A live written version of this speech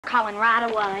calling right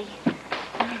away.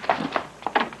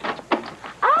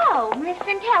 Oh, Miss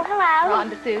Centel, hello.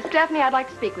 Rhonda Sue. Stephanie, I'd like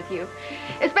to speak with you.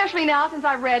 Especially now since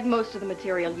I've read most of the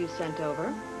material you sent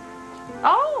over.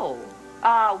 Oh,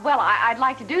 well, I'd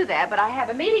like to do that, but I have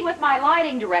a meeting with my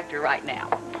lighting director right now.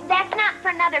 That's not for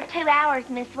another 2 hours,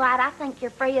 Miss White. I think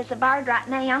you're free as a bird right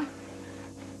now.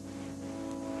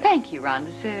 Thank you,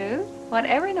 Rhonda Sue.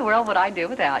 Whatever in the world would I do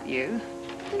without you?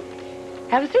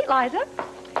 Have a seat, Liza.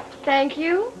 Thank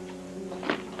you.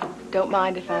 Don't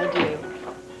mind if I do.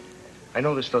 I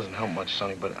know this doesn't help much,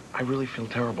 Sonny, but I really feel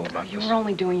terrible about this. You were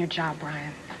only doing your job,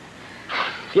 Brian.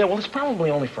 Yeah, well, it's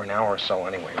probably only for an hour or so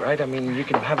anyway, right? I mean, you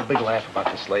can have a big laugh about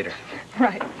this later.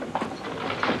 Right.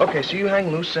 Okay, so you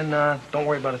hang loose and don't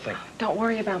worry about a thing. Don't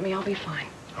worry about me. I'll be fine.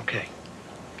 Okay.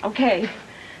 Okay.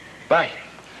 Bye.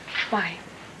 Bye.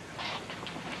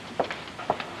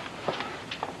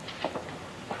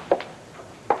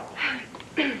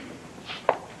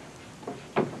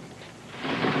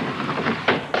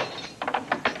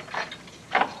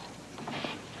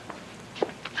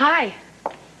 Hi.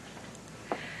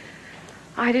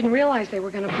 I didn't realize they were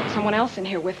going to put someone else in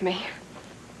here with me.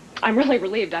 I'm really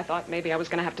relieved. I thought maybe I was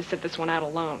going to have to sit this one out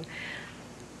alone.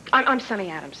 I'm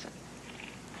Sonny Adamson.